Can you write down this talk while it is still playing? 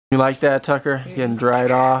like that, Tucker? Getting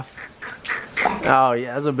dried off? Oh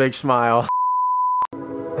yeah, that's a big smile.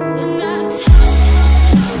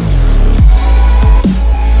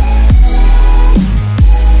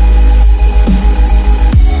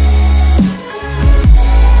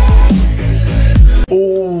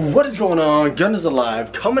 What is going on? Gun is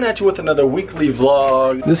alive, coming at you with another weekly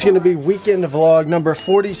vlog. This is gonna be weekend vlog number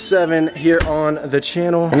 47 here on the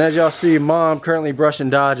channel. And as y'all see, Mom currently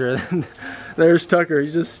brushing Dodger. There's Tucker,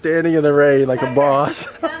 he's just standing in the rain like a boss.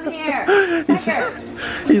 Come here.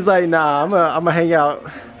 He's like, nah, I'm gonna hang out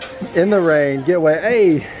in the rain, get wet.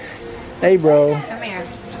 Hey bro. Come here.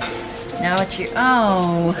 Now it's your,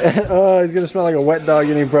 oh. Oh, he's gonna smell like a wet dog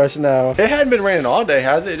getting brushed now. It hadn't been raining all day,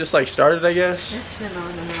 has it? It just like started, I guess? It's been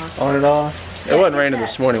on and off. On and off? It wasn't raining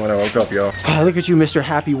this morning when I woke up, y'all. Oh, look at you, Mr.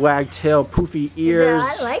 Happy Wagtail, poofy ears.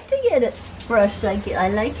 Yeah, I like to get it brushed like it. I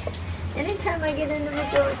like it. Anytime I get into the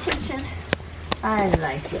little attention, I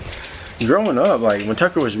like it. Growing up, like when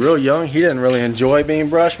Tucker was real young, he didn't really enjoy being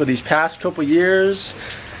brushed, but these past couple years,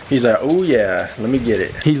 he's like, oh yeah, let me get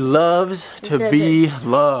it. He loves to be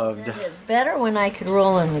loved. It's better when I could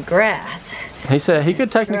roll in the grass. He said he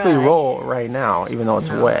could technically roll right now, even though it's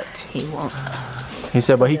wet. He won't. He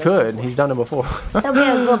said, but he could. He's done it before. He'll be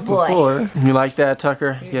a good boy. Before. You like that,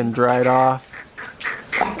 Tucker? Getting dried off?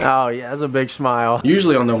 Oh yeah, that's a big smile.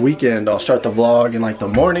 Usually on the weekend I'll start the vlog in like the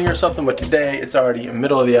morning or something, but today it's already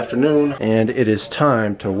middle of the afternoon and it is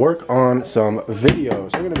time to work on some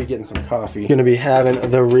videos. We're gonna be getting some coffee. Gonna be having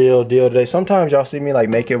the real deal today. Sometimes y'all see me like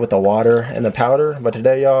make it with the water and the powder, but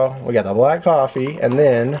today y'all, we got the black coffee, and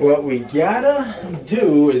then what we gotta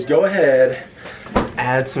do is go ahead,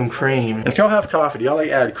 add some cream. If y'all have coffee, do y'all like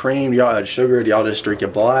add cream? Do y'all add sugar? Do y'all just drink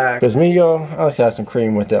it black? Because me, y'all, I like to add some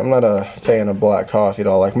cream with it. I'm not a fan of black coffee at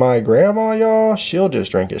all. Like my grandma, y'all, she'll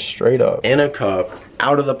just drink it straight up in a cup,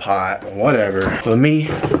 out of the pot, whatever. But me,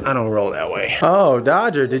 I don't roll that way. Oh,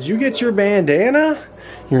 Dodger, did you get your bandana?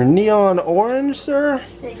 Your neon orange, sir?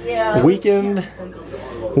 Yeah. Weekend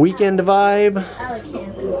vibe? I like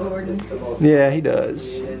Hanson Gordon. Yeah, he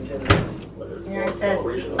does. And it says,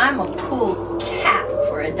 I'm a cool cat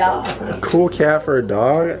for a dog. A cool cat for a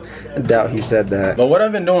dog? I doubt he said that. But what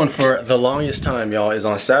I've been doing for the longest time, y'all, is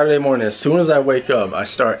on Saturday morning, as soon as I wake up, I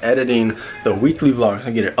start editing the weekly vlog.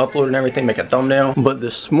 I get it uploaded and everything, make a thumbnail. But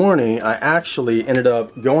this morning, I actually ended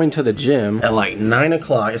up going to the gym at like 9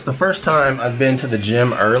 o'clock. It's the first time I've been to the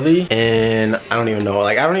gym early, and I don't even know.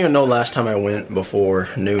 Like, I don't even know last time I went before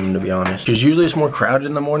noon, to be honest. Because usually it's more crowded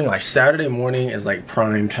in the morning. Like, Saturday morning is like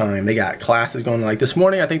prime time. They got classes going on. Like this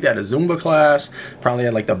morning, I think they had a Zumba class. Probably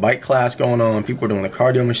had like the bike class going on. People were doing the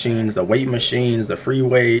cardio machines, the weight machines, the free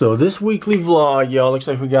weight. So this weekly vlog, y'all, looks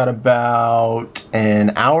like we got about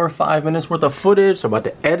an hour, 5 minutes worth of footage. So about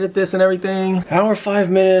to edit this and everything. Hour,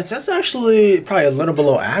 5 minutes. That's actually probably a little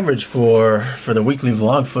below average for the weekly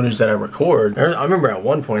vlog footage that I record. I remember at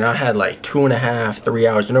one point I had like 2.5, 3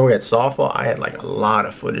 hours. Whenever we had softball, I had like a lot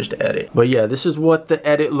of footage to edit. But yeah, this is what the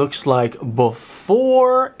edit looks like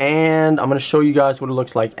before, and I'm gonna show you guys what it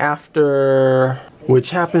looks like after, which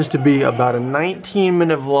happens to be about a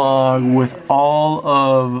 19-minute vlog with all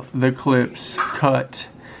of the clips cut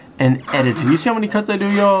and edited. You see how many cuts I do,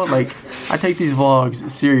 y'all? Like, I take these vlogs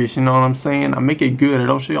serious, you know what I'm saying? I make it good. I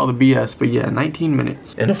don't show you all the BS, but yeah, 19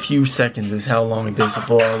 minutes. And a few seconds is how long this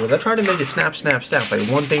vlog was. I try to make it snap, snap, snap. Like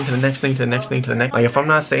one thing to the next thing to the next thing to the next. Like if I'm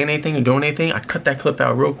not saying anything and doing anything, I cut that clip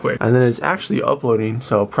out real quick. And then it's actually uploading.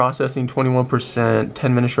 So processing 21%,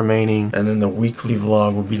 10 minutes remaining. And then the weekly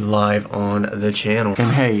vlog will be live on the channel.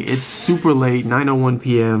 And hey, it's super late, 9:01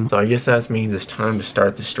 p.m. So I guess that means it's time to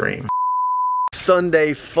start the stream.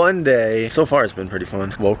 Sunday fun day. So far it's been pretty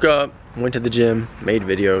fun. Woke up, went to the gym, made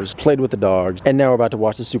videos, played with the dogs, and now we're about to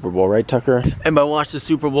watch the Super Bowl, right, Tucker? And by watch the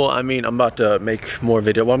Super Bowl, I mean I'm about to make more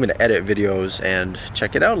videos. Well, I'm gonna edit videos and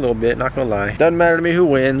check it out a little bit, not gonna lie. Doesn't matter to me who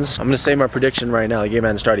wins. I'm gonna say my prediction right now. The game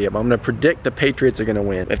hasn't started yet, but I'm gonna predict the Patriots are gonna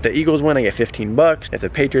win. If the Eagles win, I get 15 bucks. If the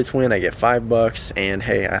Patriots win, I get $5. And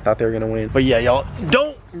hey, I thought they were gonna win. But yeah, y'all,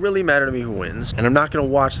 don't really matter to me who wins. And I'm not gonna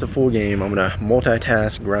watch the full game. I'm gonna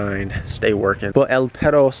multitask, grind, stay working. But El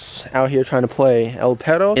Perros out here trying to play. El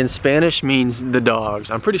Perro in Spanish means the dogs.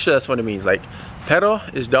 I'm pretty sure that's what it means. Like, perro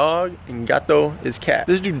is dog and gato is cat.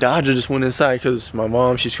 This dude Dodger just went inside because my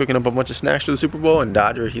mom, she's cooking up a bunch of snacks for the Super Bowl, and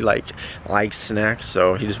Dodger, he likes snacks,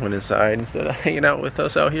 so he just went inside instead of hanging out with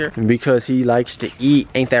us out here. Because he likes to eat.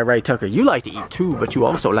 Ain't that right, Tucker? You like to eat too, but you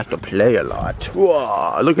also like to play a lot.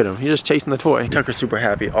 Whoa, look at him. He's just chasing the toy. Tucker's super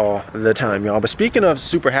happy all the time, y'all. But speaking of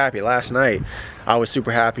super happy, last night I was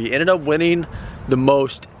super happy. Ended up winning the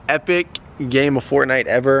most epic game of Fortnite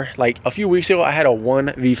ever. Like a few weeks ago, I had a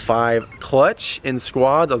 1v5 clutch in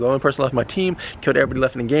squads. I was the only person left my team, killed everybody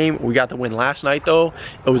left in the game. We got the win last night though.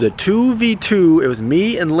 It was a 2v2. It was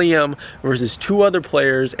me and Liam versus 2 other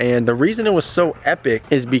players, and the reason it was so epic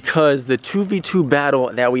is because the 2v2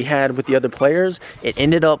 battle that we had with the other players, it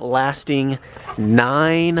ended up lasting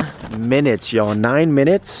 9 minutes, y'all. 9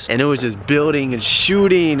 minutes, and it was just building and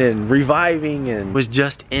shooting and reviving, and it was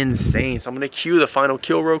just insane. So I'm gonna cue the final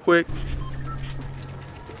kill real quick.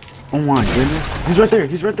 Oh my goodness, he's right there.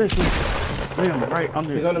 He's right there. Right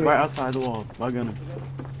under. He's under me. Right outside the wall. By gunner.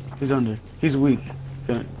 He's under. He's weak.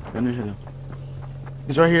 Gunner hit him.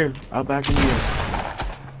 He's right here. Out back in the air.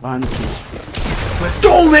 Behind the tree. Let's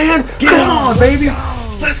go, man! Come on, baby!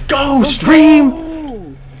 Let's go, stream!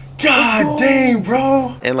 God dang,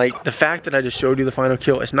 bro! And like the fact that I just showed you the final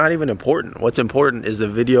kill, it's not even important. What's important is the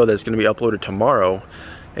video that's gonna be uploaded tomorrow.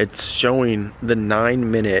 It's showing the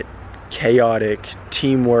 9-minute chaotic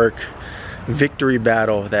teamwork victory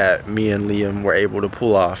battle that me and Liam were able to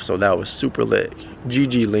pull off. So that was super lit.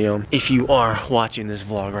 GG, Liam, if you are watching this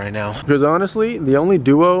vlog right now. Because honestly, the only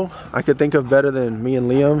duo I could think of better than me and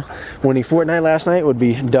Liam winning Fortnite last night would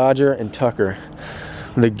be Dodger and Tucker.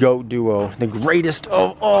 The GOAT duo, the greatest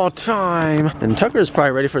of all time. And Tucker's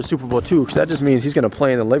probably ready for a Super Bowl too, because that just means he's gonna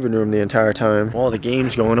play in the living room the entire time. While the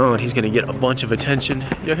game's going on, he's gonna get a bunch of attention.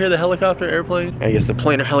 You'll hear the helicopter, airplane? I guess the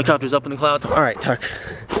plane or helicopter's up in the clouds. All right, Tuck.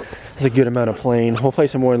 That's a good amount of plane. We'll play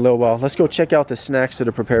some more in a little while. Let's go check out the snacks that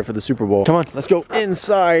are prepared for the Super Bowl. Come on, let's go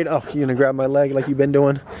inside. Oh, you're gonna grab my leg like you've been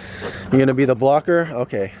doing? You're gonna be the blocker?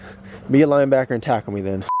 Okay. Be a linebacker and tackle me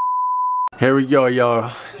then. Here we go,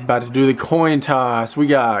 y'all. About to do the coin toss. We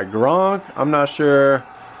got Gronk. I'm not sure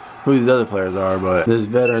who these other players are, but this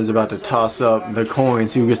veteran's about to toss up the coin.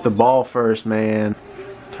 See who gets the ball first, man.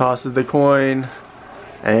 Tosses the coin.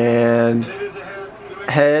 And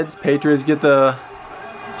heads. Patriots get the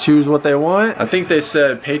choose what they want. I think they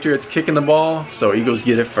said Patriots kicking the ball, so Eagles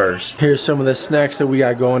get it first. Here's some of the snacks that we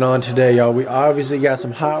got going on today, y'all. We obviously got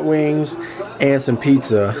some hot wings and some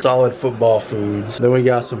pizza. Solid football foods. Then we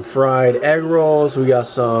got some fried egg rolls. We got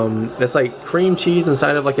some, that's like cream cheese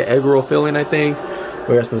inside of like an egg roll filling, I think.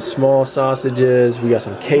 We got some small sausages. We got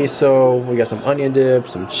some queso. We got some onion dip,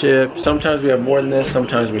 some chips. Sometimes we have more than this.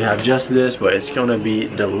 Sometimes we have just this, but it's gonna be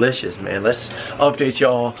delicious, man. Let's update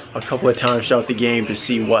y'all a couple of times throughout the game to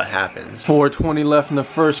see what happens. 4:20 left in the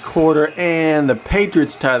first quarter, and the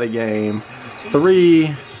Patriots tie the game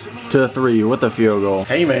 3-3 with a field goal.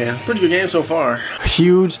 Hey man, pretty good game so far.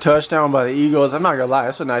 Huge touchdown by the Eagles. I'm not gonna lie,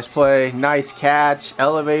 that's a nice play. Nice catch,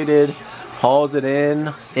 elevated, hauls it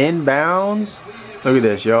in, inbounds. Look at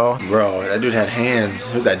this, y'all. Bro, that dude had hands.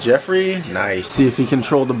 Who's that, Jeffrey? Nice. See if he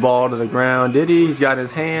controlled the ball to the ground. Did he? He's got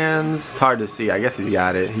his hands. It's hard to see. I guess he's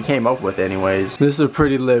got it. He came up with it anyways. This is a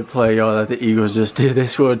pretty lit play, y'all, that the Eagles just did. They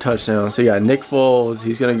scored a touchdown. So you got Nick Foles.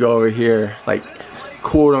 He's going to go over here, like,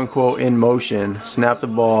 quote unquote, in motion. Snap the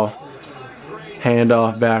ball. Hand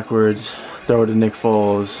off backwards. Throw to Nick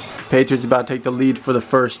Foles. Patriots about to take the lead for the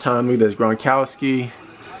first time. Look at this. Gronkowski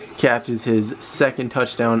catches his second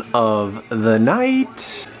touchdown of the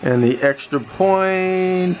night, and the extra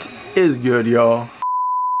point is good, y'all.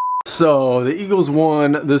 So the Eagles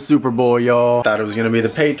won the Super Bowl, y'all. Thought it was gonna be the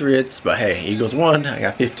Patriots, but hey, Eagles won. I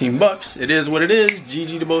got 15 bucks. It is what it is.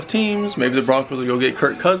 GG to both teams. Maybe the Broncos will go get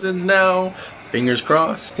Kirk Cousins now. Fingers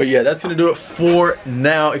crossed. But yeah, that's gonna do it for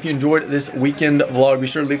now. If you enjoyed this weekend vlog, be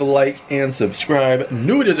sure to leave a like and subscribe.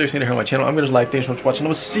 New videos are here on my channel. I'm gonna live. Thanks so much for watching. I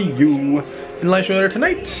will see you in the live stream later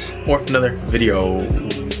tonight or another video.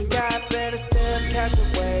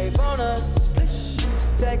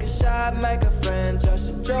 Take a shot, make a friend,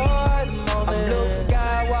 just enjoy the moment. I'm blue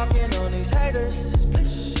sky walking on these haters.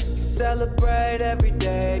 Celebrate every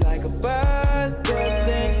day like a birthday.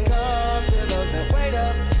 Things come to those that wait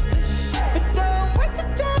up. But don't wait to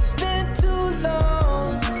jump in too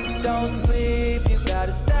long. Don't sleep, you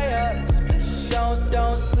gotta stay up.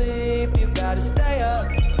 Don't sleep, you gotta stay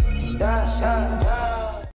up.